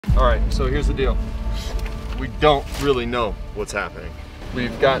All right, so here's the deal. We don't really know what's happening.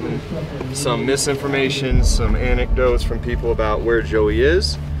 We've gotten some misinformation, some anecdotes from people about where Joey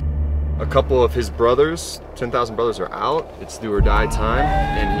is. A couple of his brothers, 10,000 brothers, are out. It's do or die time,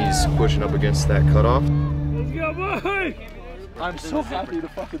 and he's pushing up against that cutoff. Let's go, boy! I'm so happy to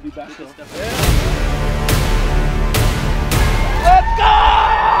fucking be back though. Let's go!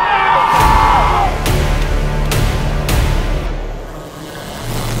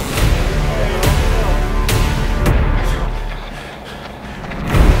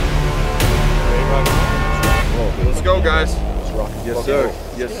 Let's go, guys. Yes, sir.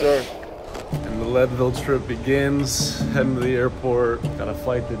 Yes, sir. And the Leadville trip begins. Heading to the airport. Got a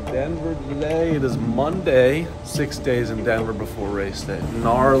flight to Denver today. It is Monday. 6 days in Denver before race day.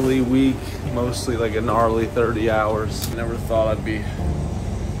 Gnarly week. Mostly like a gnarly 30 hours. Never thought I'd be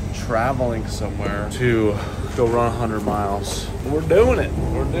traveling somewhere to go run 100 miles. We're doing it.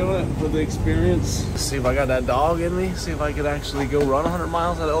 We're doing it for the experience. See if I got that dog in me. See if I could actually go run 100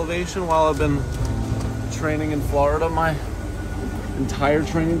 miles at elevation while I've been training in Florida my entire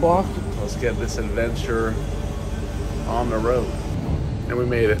training block. Let's get this adventure on the road. And we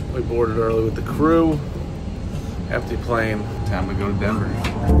made it. We boarded early with the crew. Empty plane. Time to go to Denver.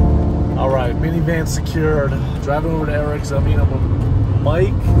 All right, minivan secured. Driving over to Eric's. I'm meeting up with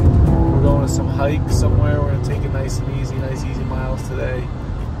Mike. We're going to some hike somewhere. We're gonna take it nice and easy, nice easy miles today.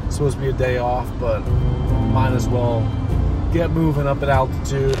 It's supposed to be a day off, but might as well get moving up at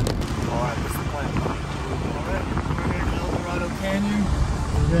altitude. All right, what's the plan? We're here in El Dorado Canyon.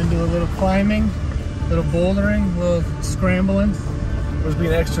 We're gonna do a little climbing, a little bouldering, a little scrambling. Let's be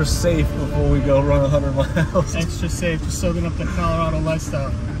extra safe before we go run 100 miles. Extra safe, just soaking up the Colorado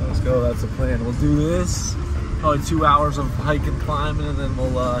lifestyle. Let's go, that's the plan. We'll do this. Probably 2 hours of hiking, climbing, and then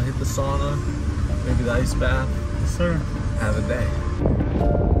we'll hit the sauna, maybe the ice bath. Yes, sir. Have a day.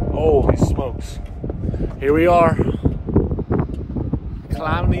 Holy smokes. Here we are.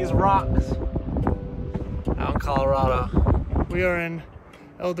 Climbing these rocks out in Colorado. We are in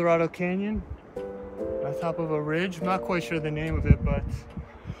El Dorado Canyon, on top of a ridge. I'm not quite sure the name of it, but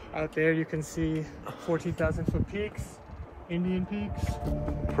out there you can see 14,000-foot peaks, Indian peaks.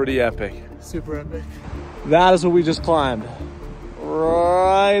 Pretty epic. Super epic. That is what we just climbed.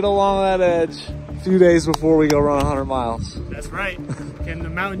 Right along that edge. A few days before we go run 100 miles. That's right. Getting the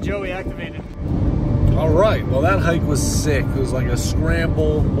Mountain Joey activated. All right, well that hike was sick. It was like a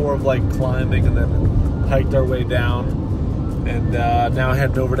scramble, more of like climbing, and then hiked our way down. And now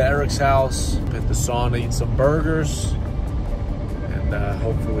heading over to Eric's house, hit the sauna, eat some burgers, and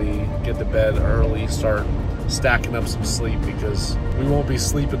hopefully get to bed early, start stacking up some sleep, because we won't be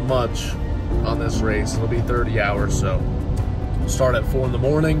sleeping much on this race. It'll be 30 hours, so we'll start at 4 in the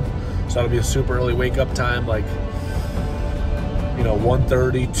morning. So that'll be a super early wake up time, like, you know,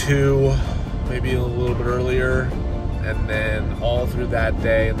 1:30, 2, maybe a little bit earlier, and then all through that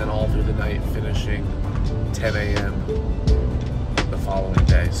day, and then all through the night, finishing 10 a.m. the following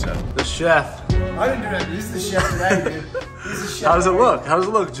day. So the chef. I didn't do that. He's the chef today, dude. He's the chef. How does it look? How does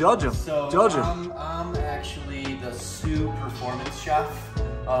it look? Judge him. So Judge him. I'm actually the sous performance chef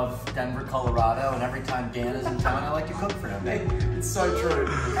of Denver, Colorado, and every time Dan is in town, I like to cook for him. It's so true.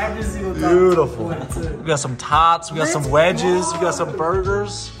 Every single time. Beautiful. We got some tots. We got some wedges. We got some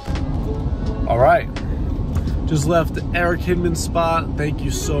burgers. All right. Just left the Eric Hidman's spot. Thank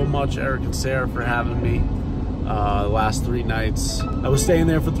you so much, Eric and Sarah, for having me the last 3 nights. I was staying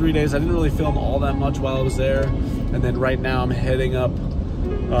there for 3 days. I didn't really film all that much while I was there. And then right now I'm heading up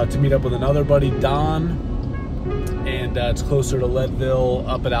to meet up with another buddy, Don. And it's closer to Leadville,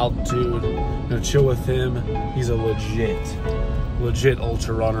 up at altitude. Gonna chill with him. He's a legit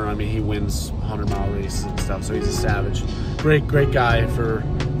ultra runner. I mean, he wins 100-mile races and stuff, so he's a savage. Great guy for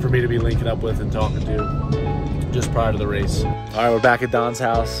me to be linking up with and talking to just prior to the race. All right, we're back at Don's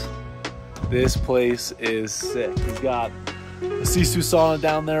house. This place is sick. He's got a Sisu sauna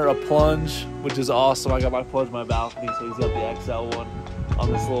down there, a plunge, which is awesome. I got my plunge on my balcony, so he's got the XL one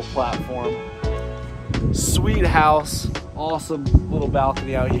on this little platform. Sweet house, awesome little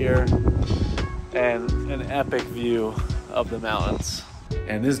balcony out here, and an epic view of the mountains.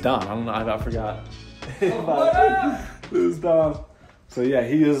 And this is Don. I don't know, I forgot. This is Don. So yeah,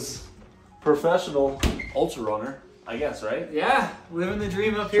 he is professional ultra runner, I guess, right? Yeah, living the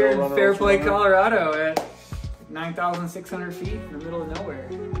dream up here in Fairplay, Colorado at 9,600 feet in the middle of nowhere.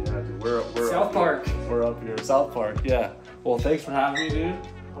 Yeah, dude, we're South Park. We're up here, South Park, yeah. Well, thanks for having me, dude.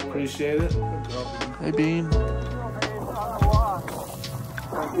 Appreciate it. Hey, Bean.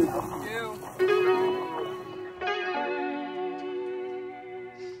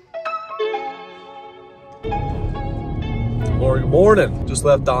 Morgan morning. Just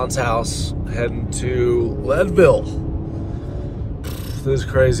left Don's house, heading to Leadville. This is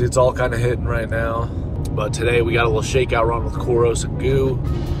crazy. It's all kind of hitting right now. But today we got a little shakeout run with Coros and Goo.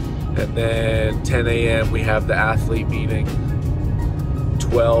 And then 10 a.m. we have the athlete meeting.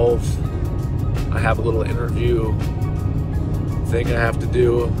 12, I have a little interview thing I have to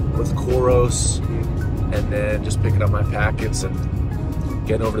do with Coros. And then just picking up my packets and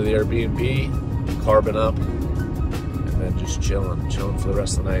getting over to the Airbnb, carbing up, and then just chilling for the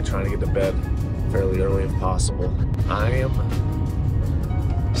rest of the night, trying to get to bed fairly early if possible. I am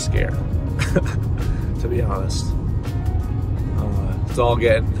scared, to be honest. It's all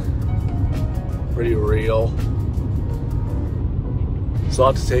getting pretty real. It's a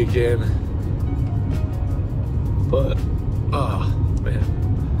lot to take in, but, oh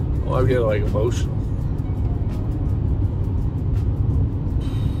man, well, I'm getting like emotional.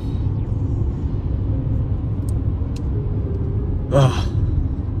 I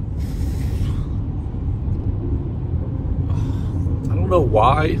don't know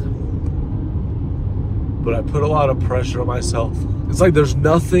why, but I put a lot of pressure on myself. It's like there's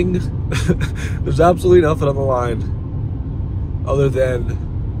nothing, there's absolutely nothing on the line other than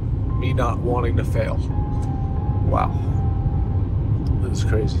me not wanting to fail. Wow. This is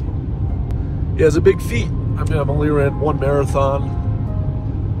crazy. Yeah, it's a big feat. I mean, I've only ran one marathon.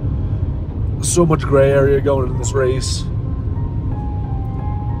 So much gray area going in this race.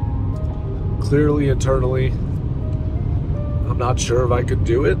 Clearly, internally, I'm not sure if I could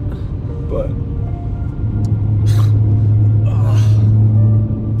do it, but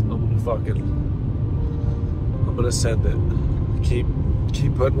I'm gonna send it. Keep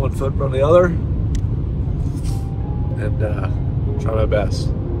putting one foot in front of the other, and try my best.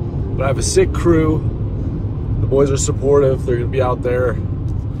 But I have a sick crew. The boys are supportive. They're gonna be out there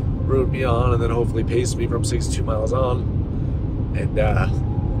rooting me on, and then hopefully pace me from 62 miles on, and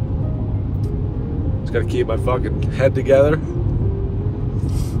just gotta keep my fucking head together,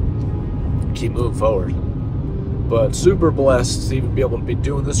 keep moving forward. But super blessed to even be able to be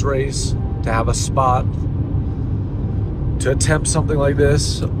doing this race, to have a spot, to attempt something like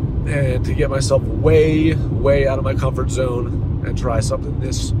this, and to get myself way, way out of my comfort zone and try something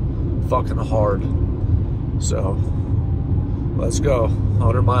this fucking hard. So, let's go.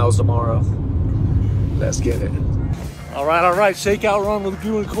 100 miles tomorrow. Let's get it. All right. Shakeout run with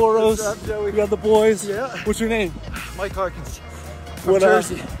Goo and Coros. What's up, Joey? We got the boys. Yeah. What's your name? Mike Harkins from What,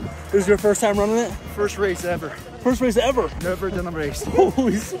 Jersey. This is your first time running it? First race ever. First race ever? Never done a race.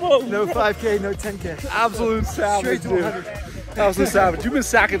 Holy smokes. No 5K, no 10K. Absolute savage, Straight to dude. 100. Absolute savage. You've been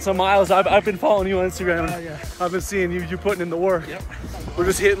sacking some miles. I've been following you on Instagram. Oh, yeah. I've been seeing you putting in the work. Yep. We're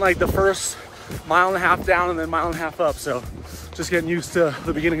just hitting like the first mile and a half down and then mile and a half up. So just getting used to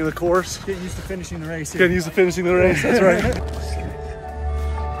the beginning of the course. Getting used to finishing the race here. Getting used to finishing the race, that's right.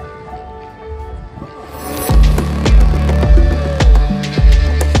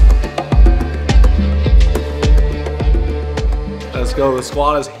 Let's go, the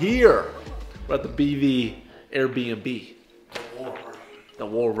squad is here. We're at the BV Airbnb. The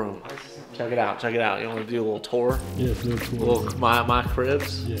war room. Check it out. You want to do a little tour? Yes, do a tour. Little my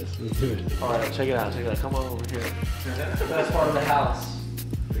cribs? Yes, let's do it. All right, check it out. Come on over here. The best part of the house.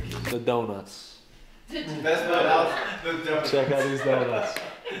 The donuts. Best part out the donuts. Check out these donuts.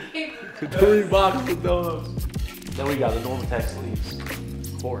 3 boxes of donuts. Then we got the Normatex sleeves.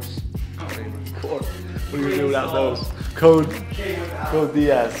 Of course. What are you gonna do without those? Code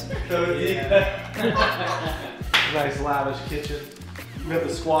Diaz. Nice lavish kitchen. We have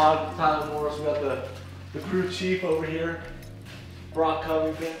the squad, Tyler Morris. We got the crew chief over here, Brock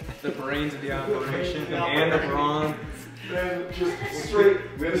Covington. The brains of the operation and the brawn. Man, just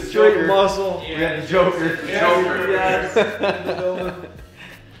straight muscle. We got the Joker. Yes.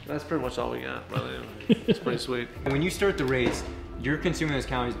 That's pretty much all we got, but it's pretty sweet. When you start the race, you're consuming those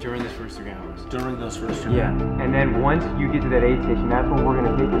calories during those first 3 hours. During those first 3 Yeah, and then once you get to that aid station, that's when we're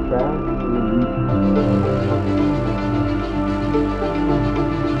gonna take it down.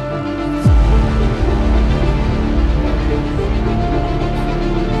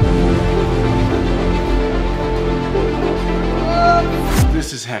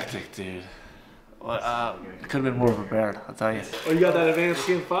 This is hectic, dude. Could have been more prepared, I'll tell you. Oh, you got that advanced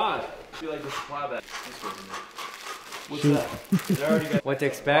skin 5. I feel like the supply bag. What's that? What to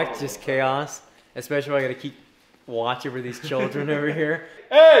expect? Just chaos. Especially when I gotta keep watch over these children over here.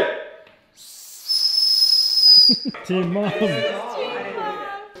 Hey! Team Mom.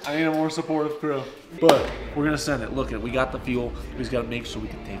 I need a more supportive crew. But we're gonna send it. Look, we got the fuel. We just gotta make sure we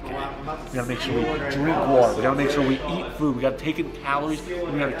can take it. We gotta make sure we drink water. We gotta make sure we eat food. We gotta take in calories. We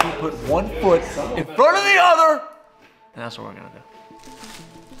gotta keep putting one foot in front of the other And that's what we're gonna do.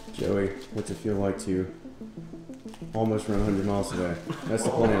 Joey, what's it feel like to almost run 100 miles today? That's the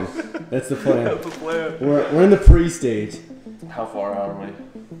plan. That's the plan. That's the plan. We're in the pre-stage. How far out are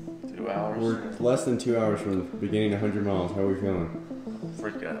we? 2 hours? We're less than 2 hours from beginning 100 miles. How are we feeling?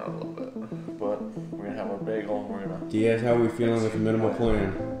 Freaking out a little bit. But we're gonna have our bagel. We're gonna... Diaz, how are we feeling with the minimal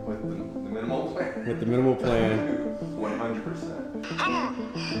plan? With the minimal plan? With the minimal plan. 100%. Come on!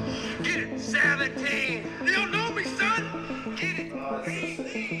 Get it! 17! You don't know me, son! Get it!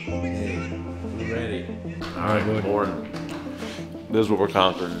 18! We're ready. All right, boy. This is what we're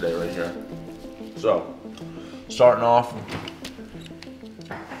conquering today right here. So, starting off,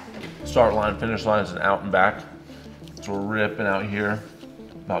 start line, finish line is an out and back. So we're ripping out here,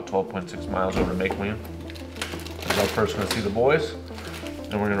 about 12.6 miles over to Makewean. This is our first gonna see the boys.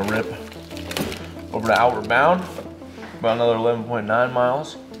 Then we're gonna rip over to Outward Bound, about another 11.9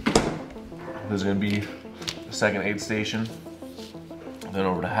 miles. This is gonna be the second aid station. Then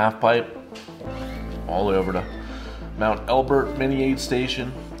over to Half Pipe, all the way over to Mount Elbert mini aid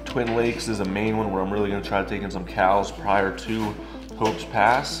station. Twin Lakes is a main one where I'm really gonna try taking some cows prior to Hope's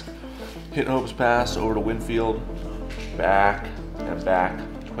Pass. Hit Hope's Pass over to Winfield, back and back,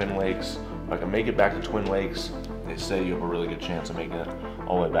 Twin Lakes. If I can make it back to Twin Lakes, they say you have a really good chance of making it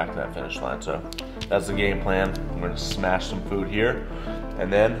all the way back to that finish line. So that's the game plan. I'm gonna smash some food here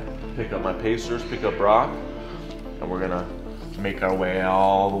and then pick up my pacers, pick up Brock, and we're gonna make our way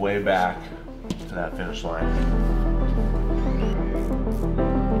all the way back to that finish line.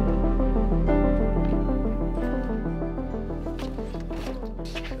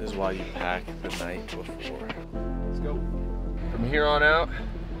 This is why you pack the night before. Let's go. From here on out,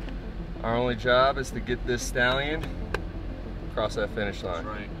 our only job is to get this stallion across that finish line.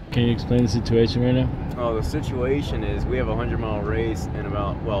 Right. Can you explain the situation right now? Oh, the situation is we have a 100-mile race in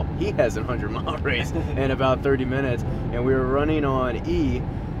about, well, he has a 100-mile race in about 30 minutes, and we were running on E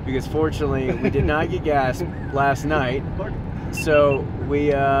because fortunately we did not get gas last night. So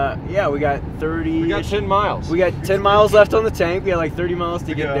we got 30. We got 10 miles. We got 10 miles left on the tank. We got like 30 miles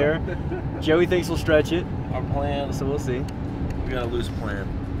to get there. Joey thinks we'll stretch it. Our plan, So we'll see. we got a loose plan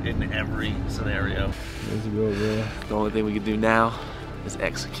in every scenario. Let's go, bro. The only thing we can do now is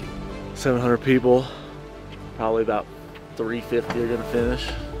execute. 700 people, probably about 350 are gonna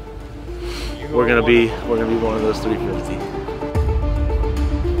finish. We're gonna be one of those 350.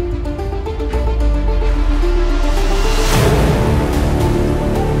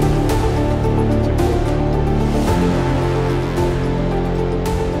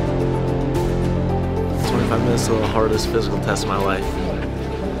 Minutes to the hardest physical test of my life.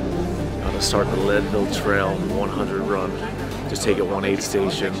 I'm gonna start the Leadville Trail 100 run. Just take it one aid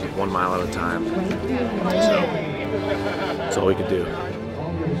station, 1 mile at a time. So that's all we can do.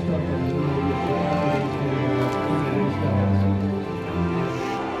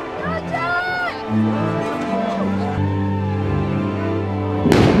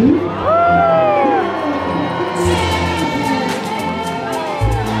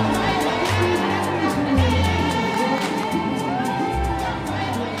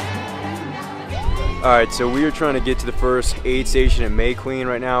 All right, so we are trying to get to the first aid station at Makewean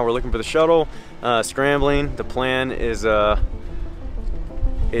right now. We're looking for the shuttle, scrambling. The plan is,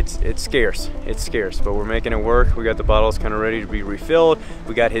 it's scarce. It's scarce, but we're making it work. We got the bottles kind of ready to be refilled.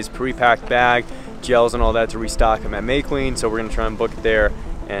 We got his pre-packed bag, gels and all that to restock him at Makewean. So we're gonna try and book it there.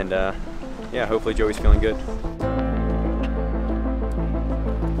 And yeah, hopefully Joey's feeling good.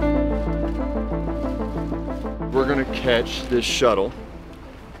 We're gonna catch this shuttle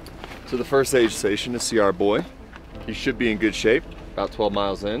to the first aid station to see our boy. He should be in good shape, about 12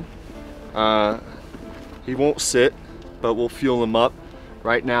 miles in. He won't sit, but we'll fuel him up.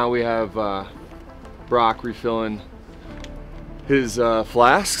 Right now we have Brock refilling his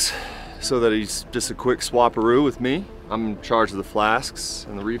flasks so that he's just a quick swapperoo with me. I'm in charge of the flasks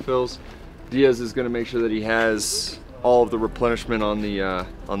and the refills. Diaz is gonna make sure that he has all of the replenishment on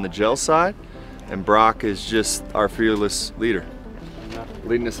the gel side, and Brock is just our fearless leader,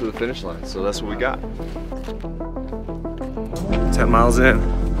 leading us to the finish line. So that's what we got. 10 miles in,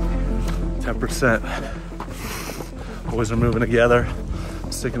 10%. Boys are moving together,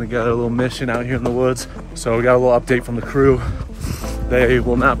 sticking together, a little mission out here in the woods. So we got a little update from the crew. They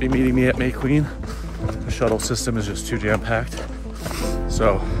will not be meeting me at Makewean. The shuttle system is just too jam-packed.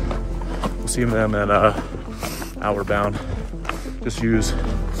 So we'll see them at Outward Bound. Just use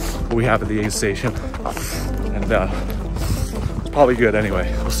what we have at the aid station. And it's probably good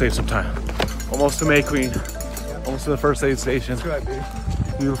anyway. We'll save some time. Almost to Makewean. Almost to the first aid station. That's right, dude.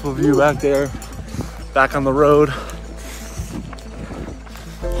 Beautiful view back there. Back on the road.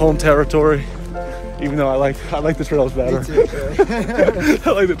 Home territory. Even though I like the trails better. Me too,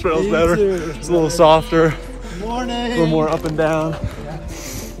 I like the trails better. too. It's a little softer, Morning. a little more up and down.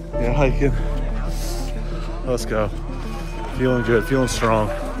 Yeah, hiking. Let's go. Feeling good, feeling strong.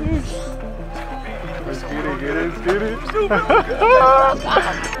 Let's get it.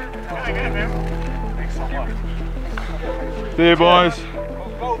 See you, boys.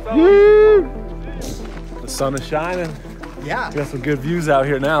 The sun is shining. Yeah. We got some good views out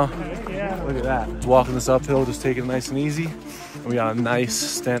here now. Yeah. Look at that. Walking this uphill, just taking it nice and easy. And we got a nice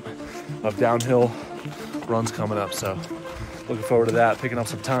stint of downhill runs coming up. So looking forward to that, picking up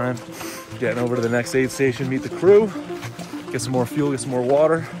some time, getting over to the next aid station, meet the crew, get some more fuel, get some more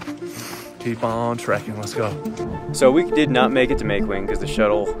water, keep on trekking. Let's go. So we did not make it to Makewing because the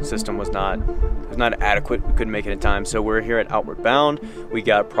shuttle system was not adequate. We couldn't make it in time. So we're here at Outward Bound. We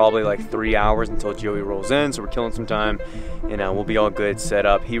got probably like 3 hours until Joey rolls in. So we're killing some time and we'll be all good, set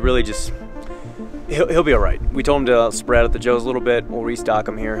up. He really just, he'll be all right. We told him to spread out the Joes a little bit. We'll restock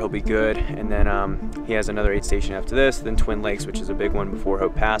him here. He'll be good. And then he has another aid station after this, then Twin Lakes, which is a big one before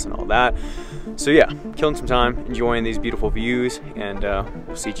Hope Pass and all that. So yeah, killing some time, enjoying these beautiful views, and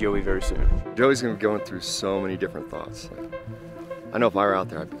we'll see Joey very soon. Joey's gonna be going through so many different thoughts. Like, I know if I were out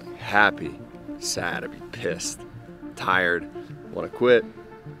there, I'd be happy, sad, I'd be pissed, tired, wanna quit,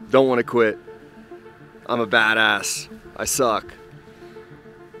 don't wanna quit, I'm a badass, I suck.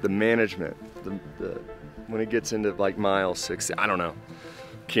 The management, when it gets into like mile 60, I don't know.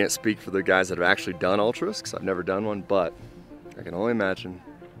 Can't speak for the guys that have actually done ultras, because I've never done one, but I can only imagine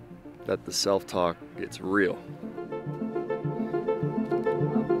that the self-talk gets real.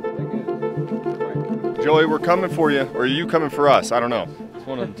 Joey, we're coming for you, or are you coming for us? I don't know. It's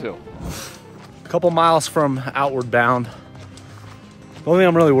one of the two. A couple miles from Outward Bound. The only thing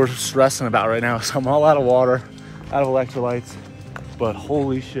I'm really worth stressing about right now is I'm all out of water, out of electrolytes, but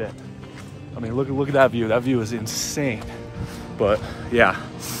holy shit. I mean, look at that view. That view is insane. But yeah,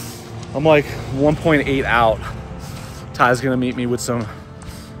 I'm like 1.8 out. Ty's gonna meet me with some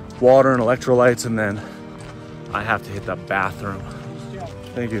water and electrolytes, and then I have to hit the bathroom.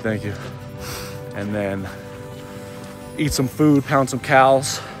 Thank you, thank you. And then eat some food, pound some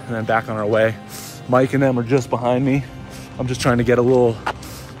cows, and then back on our way. Mike and them are just behind me. I'm just trying to get a little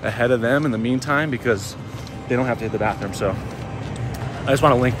ahead of them in the meantime because they don't have to hit the bathroom. So I just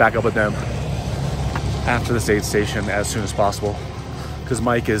want to link back up with them after this aid station as soon as possible, because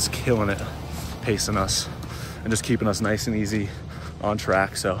Mike is killing it, pacing us and just keeping us nice and easy on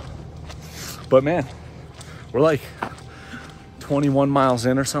track. So, but man, we're like 21 miles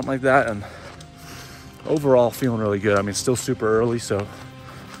in or something like that, and overall feeling really good. I mean, still super early, so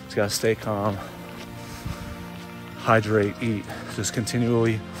just gotta stay calm, hydrate, eat, just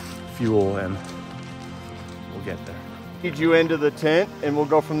continually fuel, and we'll get there. Lead you into the tent and we'll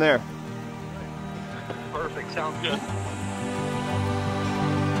go from there. Perfect, sounds good.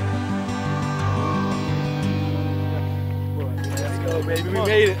 Let's go, baby, we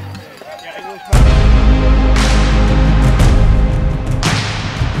made it.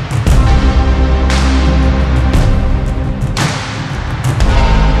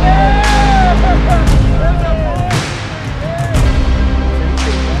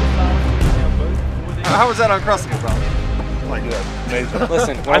 How was that uncrustable, bro? Like good. Amazing.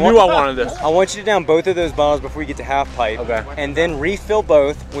 Listen, I knew I wanted this. I want you to down both of those bottles before you get to half pipe. Okay. And then refill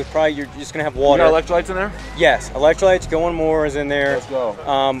both with probably, you're just gonna have water. You got electrolytes in there? Yes, electrolytes, going more is in there. Let's go.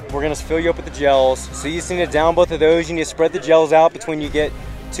 We're gonna fill you up with the gels. So you just need to down both of those. You need to spread the gels out between you get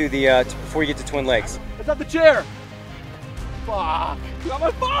to the, before you get to Twin Lakes. It's at the chair. Fuck, got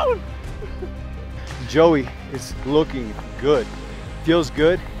my phone. Joey is looking good. Feels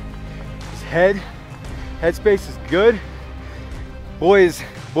good. His headspace is good. Boy's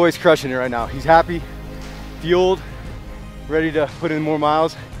crushing it right now. He's happy, fueled, ready to put in more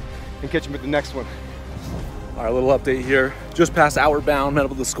miles and catch him at the next one. All right, little update here. Just past Outward Bound, met up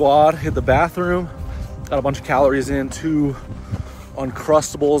with the squad, hit the bathroom, got a bunch of calories in, 2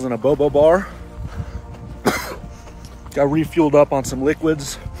 Uncrustables and a Bobo bar. Got refueled up on some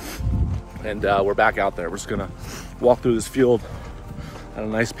liquids, and we're back out there. We're just gonna walk through this field at a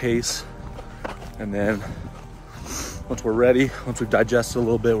nice pace, and then once we're ready, once we've digested a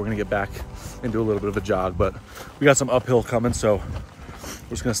little bit, we're gonna get back and do a little bit of a jog. But we got some uphill coming, so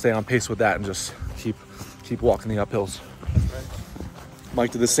we're just gonna stay on pace with that and just keep walking the uphills.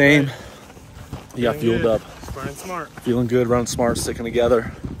 Mike did the same. He got fueled up. Running smart. Feeling good, running smart, sticking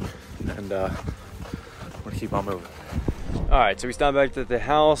together, and we're gonna keep on moving. All right, so we stopped back at the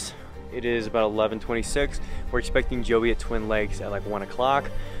house. It is about 11:26. We're expecting Joey at Twin Lakes at like 1 o'clock.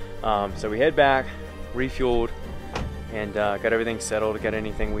 So we head back, refueled, and got everything settled, got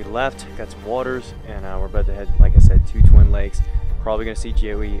anything we left, got some waters, and we're about to head, like I said, to Twin Lakes. Probably gonna see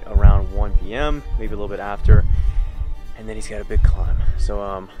Joey around 1 p.m., maybe a little bit after, and then he's got a big climb.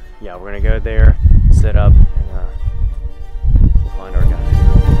 So yeah, we're gonna go there, set up, and we'll find our guy.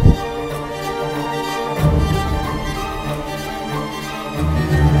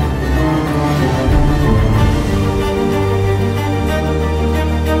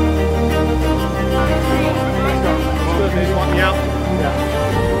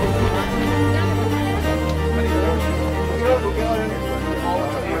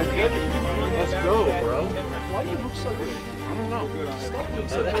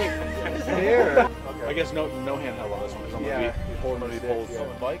 I guess no handheld on this one. I'm holding these poles on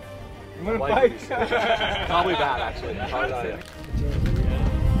the bike. I'm gonna bike. Probably bad, actually. Probably not, yeah.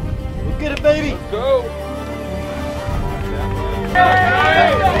 Let's get it, baby. Let's go.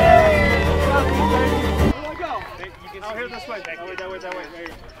 Out here this way. That way. There you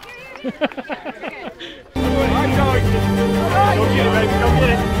go. Go get it, baby. Go get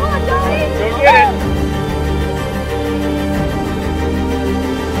it. Come on, Joey. Go get it.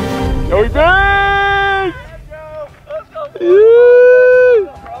 Joey bang! Let's go.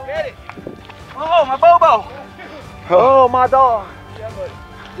 Get it. Oh, my Bobo. Oh, my dog.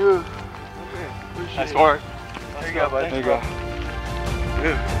 Dude. Nice work. There you go, buddy. There you go.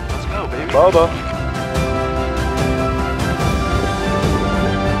 Dude, let's go, baby. Bobo.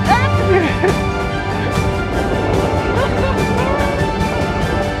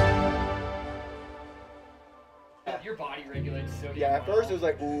 Your body regulates so yeah, at first it was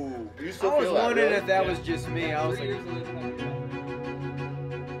like, ooh. You still I was feel that, wondering really? if that was just me. I was like,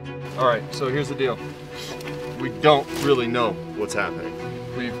 All right, so here's the deal. We don't really know what's happening.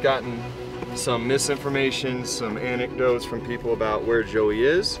 We've gotten some misinformation, some anecdotes from people about where Joey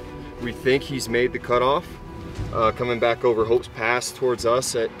is. We think he's made the cutoff, coming back over Hope's Pass towards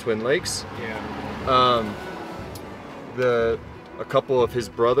us at Twin Lakes. yeah. A couple of his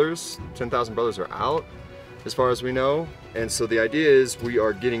brothers, 10,000 brothers, are out, as far as we know. And so the idea is we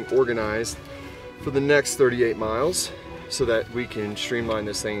are getting organized for the next 38 miles so that we can streamline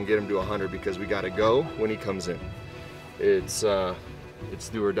this thing and get him to 100, because we got to go when he comes in. It's do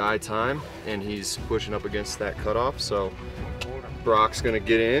or die time, and he's pushing up against that cutoff. So Brock's gonna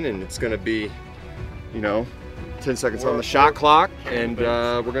get in, and it's gonna be, you know, 10 seconds on the shot clock, and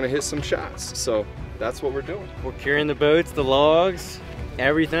we're gonna hit some shots. So that's what we're doing. We're carrying the boats, the logs,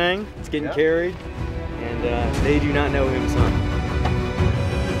 everything. It's getting carried, and they do not know him, son.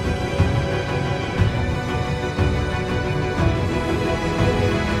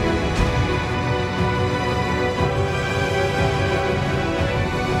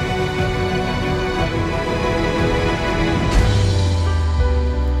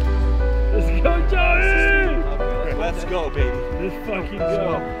 Let's go, baby. Let's fucking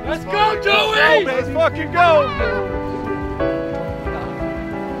go. Let's go, Joey! Let's fucking go!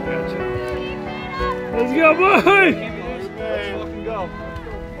 Let's go, boy! Let's fucking go.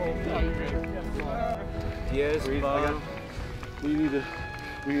 Diaz, we need to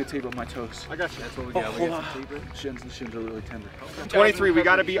tape up my toes. I got you. that's what we got. We got some tape. The shins are really tender. 23, we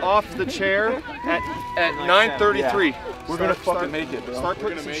got to be off the chair at 9:33. We're gonna fucking make it, bro. Start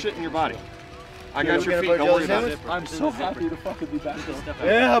putting some shit in your body. I got your feet, don't worry about it. I'm so happy to fucking be back.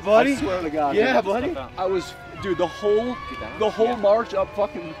 Yeah, buddy. I swear to God. Yeah, buddy. I was, dude, the whole march up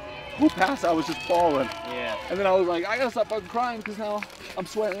fucking Pass, I was just falling. Yeah. And then I was like, I gotta stop fucking crying because now I'm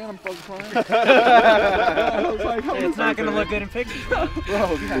sweating and I'm fucking crying. I was like, it's not gonna look good in pictures, bro. No.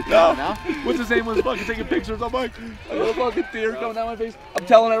 What's his name was fucking taking pictures? I'm like, I got a fucking tear coming down my face. I'm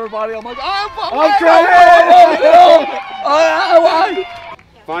telling everybody, I'm like, I'm crying.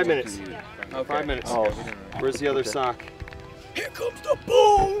 5 minutes. 5 minutes. Oh. Where's the other sock? Here comes the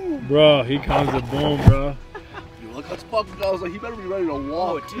boom! Bro, here comes the boom, bro. You look, let's fucking go. I was like, he better be ready to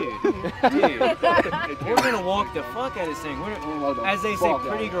walk. Oh, dude. We're gonna walk the fuck out of this thing. As they say,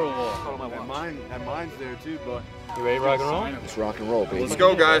 pretty girl walk. That mine's there too, but. You ready to rock and roll? Let's rock and roll, baby. Let's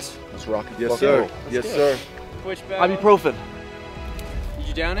go, guys. Let's rock and Yes, sir. Yes, sir. Push back. Ibuprofen. Did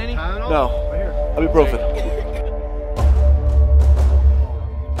you down any? No. Ibuprofen.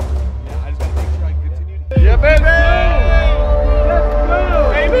 Yeah, baby! Let's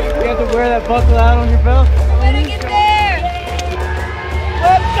go! Baby! You have to wear that buckle out on your belt? Way to get there!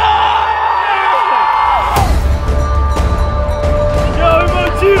 Let's go!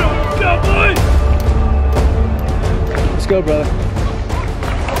 Let's go, brother.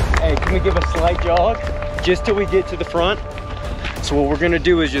 Hey, can we give a slight jog? Just till we get to the front. So what we're gonna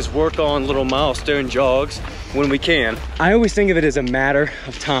do is just work on little milestone jogs when we can. I always think of it as a matter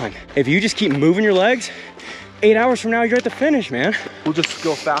of time. If you just keep moving your legs, 8 hours from now, you're at the finish, man. We'll just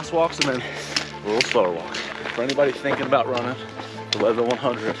go fast walks and then a little slower walk. For anybody thinking about running the Leadville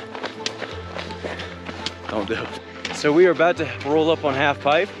 100, don't do it. So we are about to roll up on half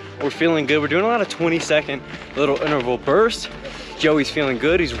pipe. We're feeling good. We're doing a lot of 20-second little interval bursts. Joey's feeling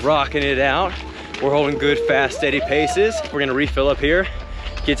good. He's rocking it out. We're holding good, fast, steady paces. We're gonna refill up here,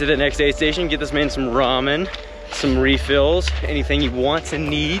 get to the next aid station, get this man some ramen, some refills, anything he wants and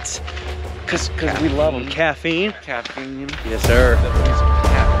needs. Cause we love him. Caffeine. Caffeine. Yes, sir.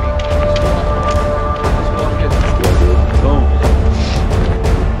 Boom.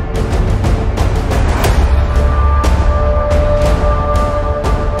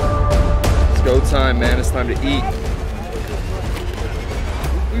 It's go time, man. It's time to eat.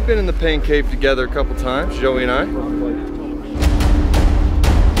 We've been in the pain cave together a couple times, Joey and I. We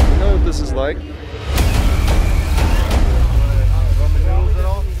know what this is like.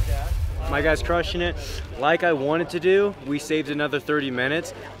 My guy's crushing it like I wanted to do. We saved another 30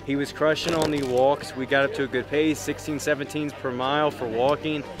 minutes. He was crushing on the walks. We got up to a good pace, 16, 17s per mile for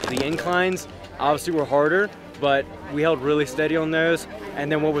walking. The inclines obviously were harder, but we held really steady on those.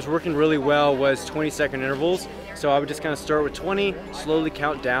 And then what was working really well was 20-second intervals. So I would just kind of start with 20, slowly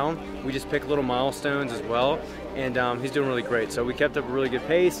count down. We just pick little milestones as well. And he's doing really great. So we kept up a really good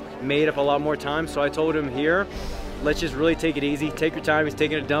pace, made up a lot more time. So I told him here, let's just really take it easy. Take your time. He's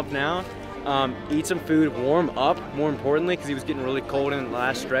taking a dump now. Eat some food, warm up, more importantly, because he was getting really cold in the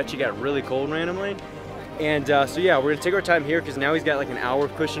last stretch. He got really cold randomly. And so yeah, we're gonna take our time here because now he's got like an hour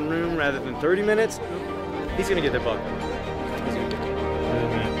cushion room rather than 30 minutes. He's gonna get the buck.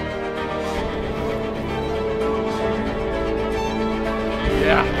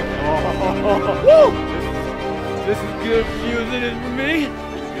 Yeah. Oh. Woo! This is good for you as it is for me.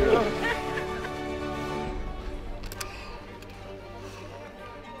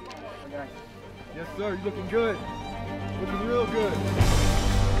 Yes, sir. You're looking good. Looking real good.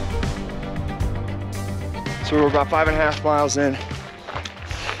 So we're about 5.5 miles in.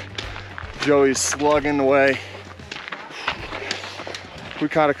 Joey's slugging away. We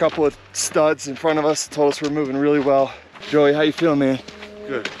caught a couple of studs in front of us, told us we're moving really well. Joey, how you feeling, man?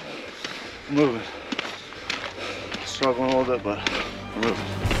 Good. I'm moving. Struggling a little bit, but I'm moving.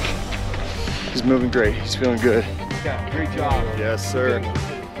 He's moving great. He's feeling good. Yeah, great job. Yes, sir.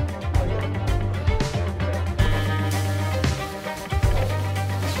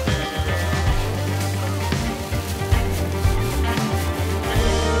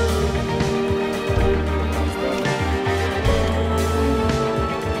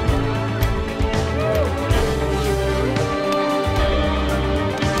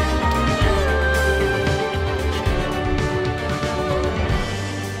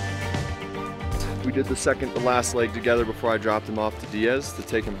 We did the last leg together before I dropped him off to Diaz to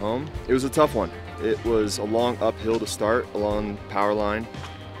take him home. It was a tough one. It was a long uphill to start along power line,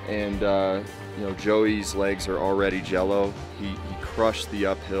 and you know, Joey's legs are already jello. He crushed the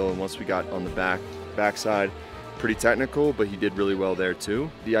uphill, and once we got on the backside, pretty technical, but he did really well there too.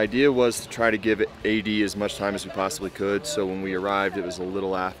 The idea was to try to give AD as much time as we possibly could, so when we arrived it was a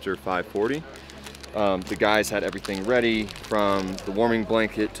little after 5:40. The guys had everything ready, from the warming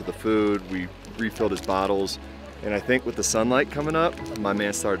blanket to the food. We refilled his bottles, and I think with the sunlight coming up, my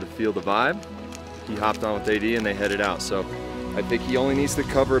man started to feel the vibe. He hopped on with AD and they headed out. So I think he only needs to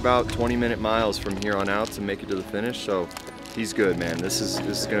cover about 20-minute miles from here on out to make it to the finish. So he's good, man. This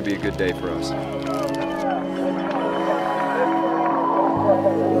is gonna be a good day for us.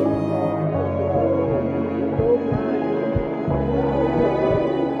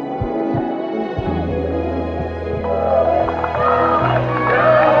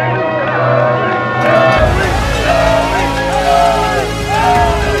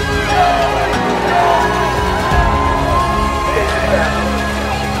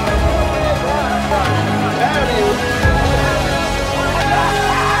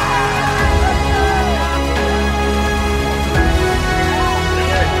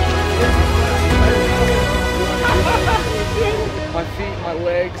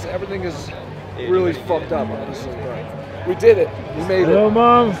 Everything is really fucked up, honestly. We did it. We made it. Hello,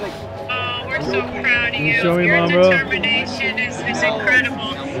 Mom. Oh, we're so proud of you. Show me, Your Mom, bro. determination is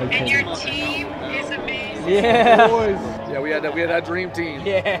incredible, and your team is amazing. Yeah. Boys. Yeah, we had that dream team.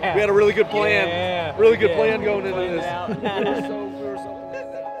 Yeah. We had a really good plan. Yeah. Really good plan going into this.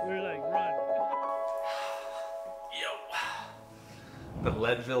 We were like, run. Yo, the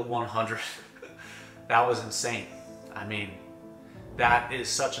Leadville 100, that was insane. I mean, that is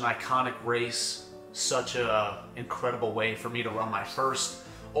such an iconic race, such an incredible way for me to run my first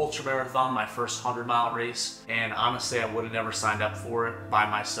ultramarathon, my first 100-mile race. And honestly, I would have never signed up for it by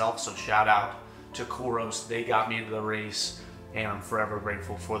myself, so shout out to Coros. They got me into the race, and I'm forever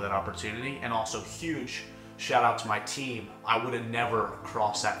grateful for that opportunity. And also huge shout out to my team. I would have never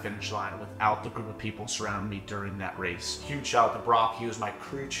crossed that finish line without the group of people surrounding me during that race. Huge shout out to Brock. He was my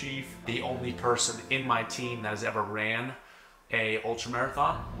crew chief, the only person in my team that has ever ran a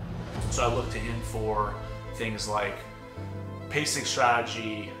ultramarathon. So I look to him for things like pacing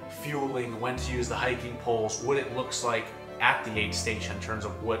strategy, fueling, when to use the hiking poles, what it looks like at the aid station in terms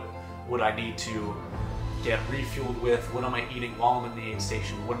of what I need to get refueled with, what am I eating while I'm in the aid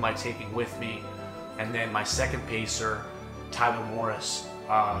station, what am I taking with me. And then my second pacer, Tyler Morris,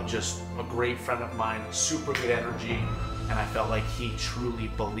 just a great friend of mine, super good energy, and I felt like he truly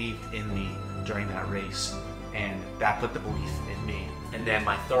believed in me during that race, and that put the belief in me. And then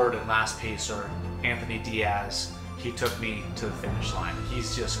my third and last pacer, Anthony Diaz, he took me to the finish line.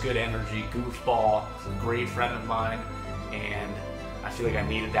 He's just good energy, goofball, great friend of mine, and I feel like I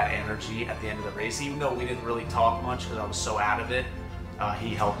needed that energy at the end of the race. Even though we didn't really talk much because I was so out of it, he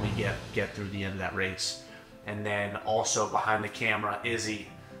helped me get through the end of that race. And then also behind the camera, Izzy,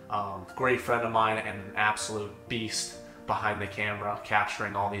 great friend of mine and an absolute beast behind the camera,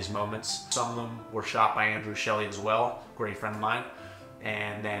 capturing all these moments. Some of them were shot by Andrew Shelly as well, great friend of mine.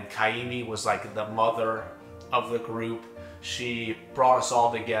 And then Kaimi was like the mother of the group. She brought us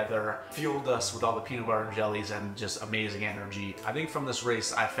all together, fueled us with all the peanut butter and jellies and just amazing energy. I think from this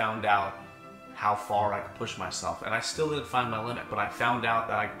race, I found out how far I could push myself. And I still didn't find my limit, but I found out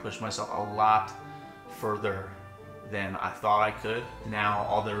that I could push myself a lot further than I thought I could. Now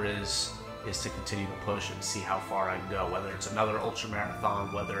all there is to continue to push and see how far I can go, whether it's another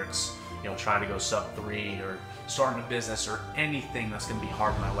ultramarathon, whether it's, you know, trying to go sub-3 or starting a business or anything that's gonna be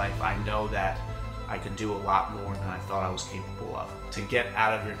hard in my life. I know that I can do a lot more than I thought I was capable of. To get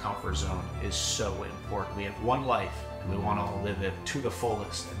out of your comfort zone is so important. We have one life, and we want to live it to the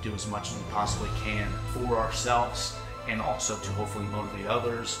fullest and do as much as we possibly can for ourselves, and also to hopefully motivate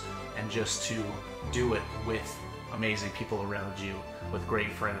others, and just to do it with amazing people around you, with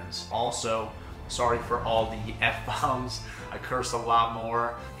great friends. Also, sorry for all the F-bombs. I cursed a lot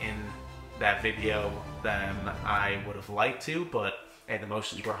more in that video than I would have liked to, but hey, the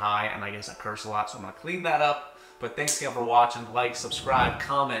emotions were high, and I guess I cursed a lot, so I'm gonna clean that up. But thanks again for watching. Like, subscribe,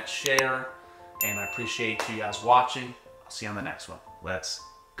 comment, share, and I appreciate you guys watching. I'll see you on the next one. Let's